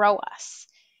can grow us.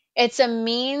 It's a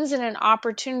means and an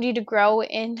opportunity to grow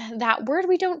in that word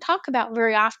we don't talk about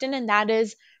very often, and that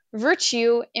is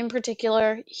virtue, in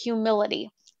particular, humility.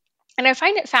 And I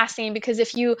find it fascinating because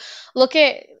if you look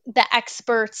at the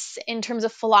experts in terms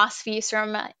of philosophies,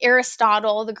 from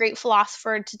Aristotle, the great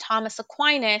philosopher, to Thomas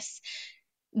Aquinas,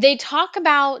 They talk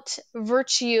about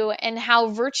virtue and how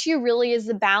virtue really is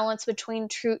the balance between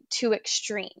two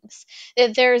extremes.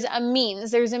 That there's a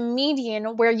means, there's a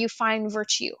median where you find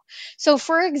virtue. So,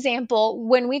 for example,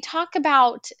 when we talk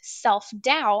about self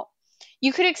doubt,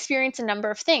 you could experience a number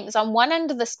of things. On one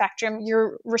end of the spectrum,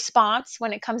 your response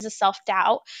when it comes to self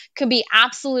doubt could be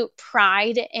absolute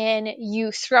pride, and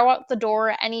you throw out the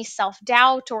door any self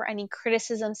doubt or any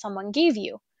criticism someone gave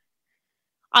you.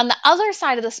 On the other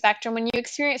side of the spectrum, when you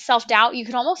experience self doubt, you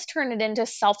can almost turn it into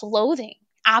self loathing,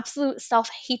 absolute self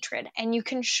hatred, and you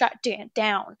can shut it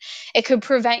down. It could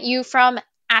prevent you from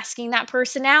asking that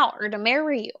person out or to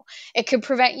marry you. It could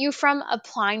prevent you from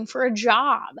applying for a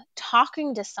job,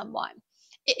 talking to someone.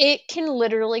 It can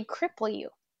literally cripple you.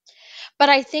 But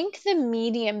I think the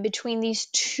medium between these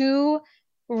two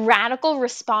radical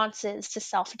responses to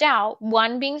self doubt,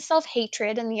 one being self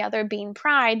hatred and the other being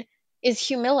pride, is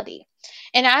humility.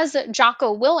 And as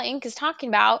Jocko Willink is talking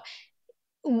about,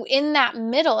 in that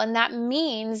middle, and that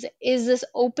means is this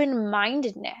open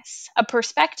mindedness, a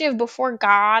perspective before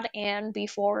God and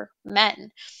before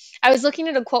men. I was looking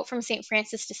at a quote from St.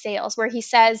 Francis de Sales where he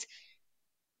says,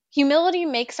 humility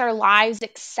makes our lives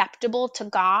acceptable to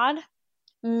God.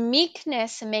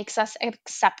 Meekness makes us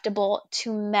acceptable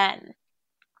to men.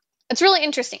 It's really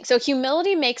interesting. So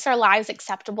humility makes our lives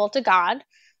acceptable to God.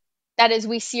 That is,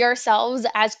 we see ourselves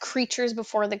as creatures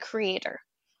before the Creator.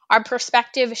 Our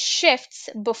perspective shifts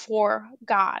before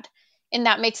God. And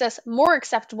that makes us more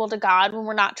acceptable to God when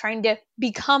we're not trying to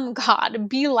become God,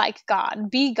 be like God,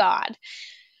 be God.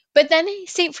 But then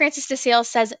St. Francis de Sales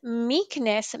says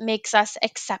meekness makes us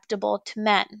acceptable to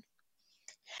men.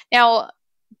 Now,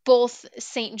 both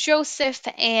St. Joseph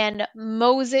and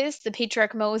Moses, the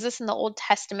patriarch Moses in the Old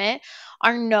Testament,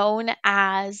 are known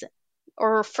as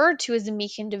or referred to as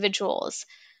meek individuals.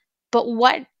 But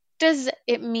what does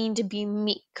it mean to be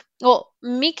meek? Well,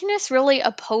 meekness really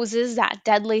opposes that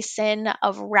deadly sin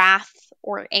of wrath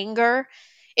or anger.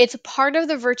 It's part of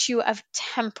the virtue of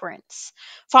temperance.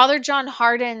 Father John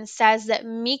Hardon says that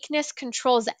meekness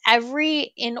controls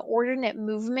every inordinate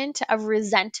movement of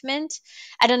resentment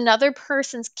at another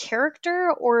person's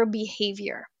character or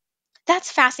behavior.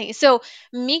 That's fascinating. So,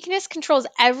 meekness controls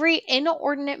every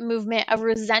inordinate movement of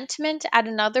resentment at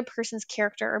another person's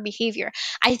character or behavior.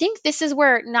 I think this is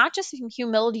where not just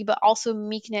humility, but also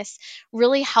meekness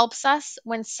really helps us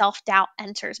when self doubt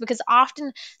enters, because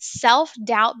often self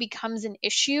doubt becomes an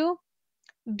issue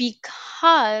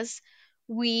because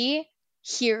we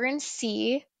hear and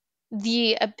see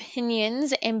the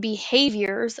opinions and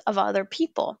behaviors of other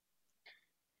people.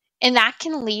 And that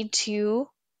can lead to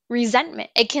resentment.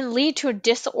 It can lead to a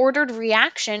disordered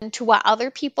reaction to what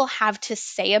other people have to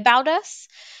say about us,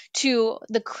 to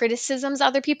the criticisms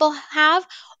other people have,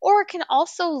 or it can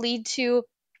also lead to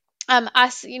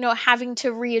us, having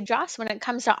to readjust when it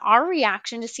comes to our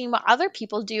reaction to seeing what other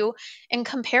people do and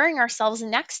comparing ourselves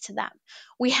next to them.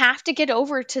 We have to get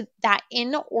over to that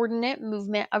inordinate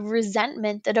movement of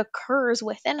resentment that occurs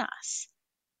within us.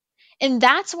 And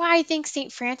that's why I think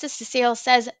St. Francis de Sales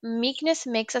says meekness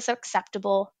makes us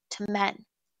acceptable to men.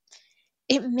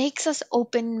 It makes us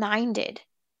open minded.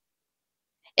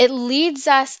 It leads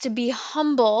us to be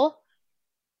humble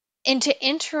and to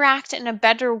interact in a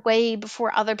better way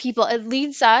before other people. It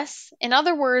leads us, in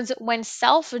other words, when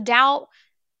self doubt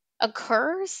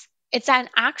occurs, it's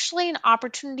actually an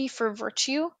opportunity for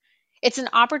virtue. It's an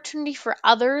opportunity for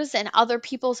others and other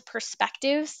people's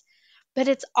perspectives, but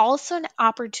it's also an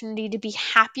opportunity to be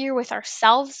happier with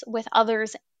ourselves, with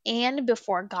others, and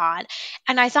before God.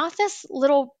 And I thought this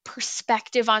little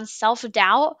perspective on self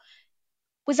doubt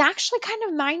was actually kind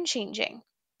of mind changing.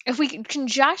 If we can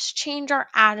just change our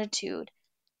attitude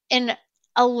and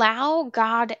allow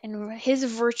God and His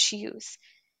virtues,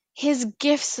 His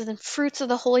gifts and fruits of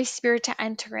the Holy Spirit to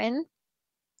enter in,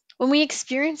 when we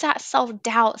experience that self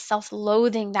doubt, self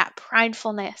loathing, that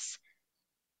pridefulness,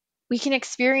 we can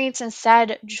experience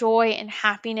instead joy and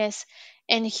happiness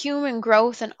and human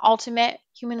growth and ultimate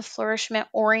human flourishment,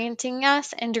 orienting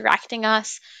us and directing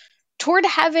us toward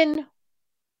heaven,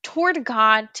 toward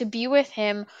God, to be with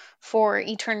Him for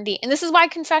eternity. And this is why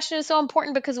confession is so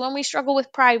important, because when we struggle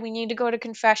with pride, we need to go to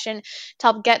confession to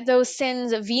help get those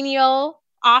sins venial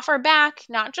off our back,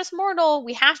 not just mortal.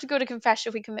 We have to go to confession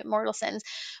if we commit mortal sins,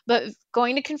 but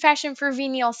going to confession for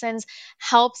venial sins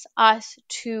helps us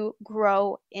to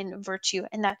grow in virtue.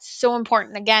 And that's so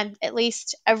important. Again, at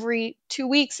least every 2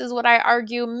 weeks is what I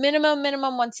argue,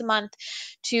 minimum once a month,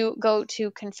 to go to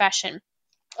confession.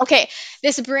 Okay,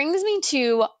 this brings me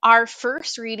to our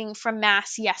first reading from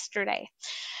Mass yesterday.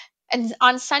 And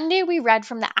on Sunday, we read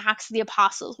from the Acts of the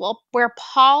Apostles, where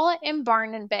Paul and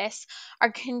Barnabas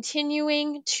are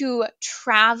continuing to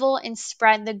travel and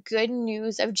spread the good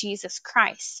news of Jesus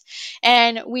Christ.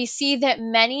 And we see that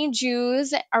many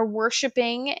Jews are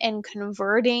worshiping and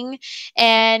converting.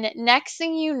 And next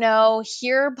thing you know,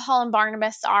 here Paul and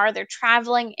Barnabas are, they're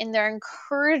traveling and they're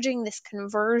encouraging this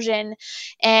conversion.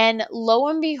 And lo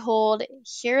and behold,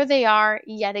 here they are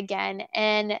yet again,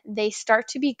 and they start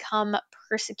to become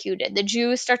persecuted. The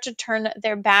Jews start to turn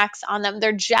their backs on them.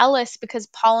 They're jealous because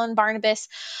Paul and Barnabas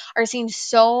are seeing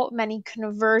so many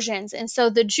conversions. And so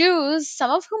the Jews, some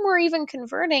of whom were even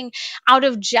converting out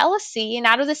of jealousy and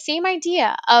out of the same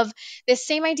idea of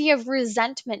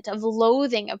resentment, of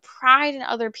loathing, of pride in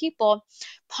other people,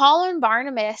 Paul and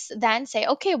Barnabas then say,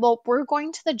 okay, well, we're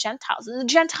going to the Gentiles. And the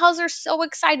Gentiles are so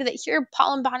excited that here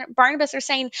Paul and Barnabas are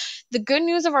saying the good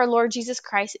news of our Lord Jesus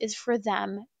Christ is for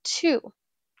them too.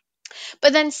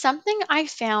 But then something I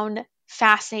found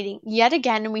fascinating, yet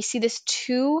again, and we see this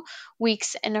 2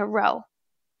 weeks in a row,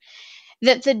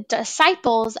 that the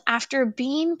disciples, after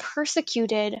being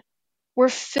persecuted, were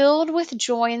filled with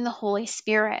joy in the Holy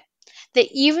Spirit. That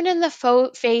even in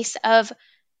the face of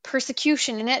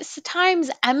persecution, and at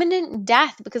times imminent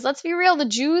death, because let's be real, the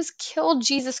Jews killed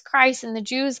Jesus Christ, and the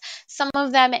Jews, some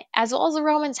of them, as well as the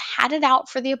Romans, had it out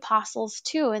for the apostles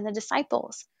too, and the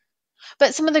disciples.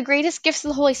 But some of the greatest gifts of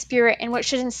the Holy Spirit, and what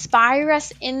should inspire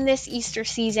us in this Easter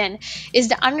season, is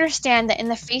to understand that in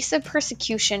the face of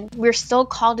persecution, we're still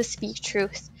called to speak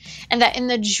truth. And that in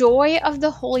the joy of the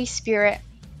Holy Spirit,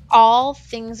 all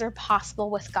things are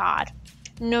possible with God.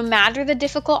 No matter the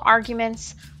difficult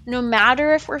arguments, no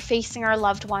matter if we're facing our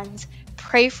loved ones,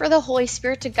 pray for the Holy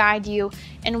Spirit to guide you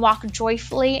and walk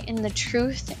joyfully in the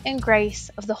truth and grace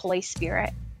of the Holy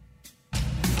Spirit.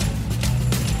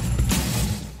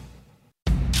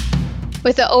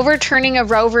 With the overturning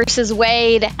of Roe versus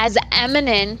Wade as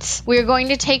imminent, we're going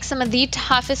to take some of the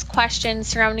toughest questions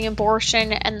surrounding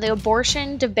abortion and the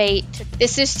abortion debate.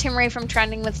 This is Timmerie from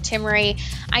Trending with Timmerie.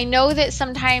 I know that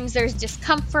sometimes there's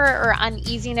discomfort or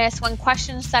uneasiness when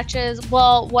questions such as,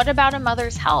 well, what about a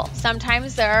mother's health?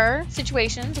 Sometimes there are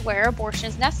situations where abortion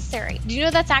is necessary. Do you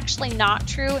know that's actually not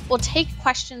true? We'll take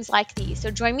questions like these. So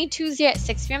join me Tuesday at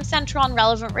 6 p.m. Central on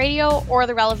Relevant Radio or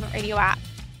the Relevant Radio app.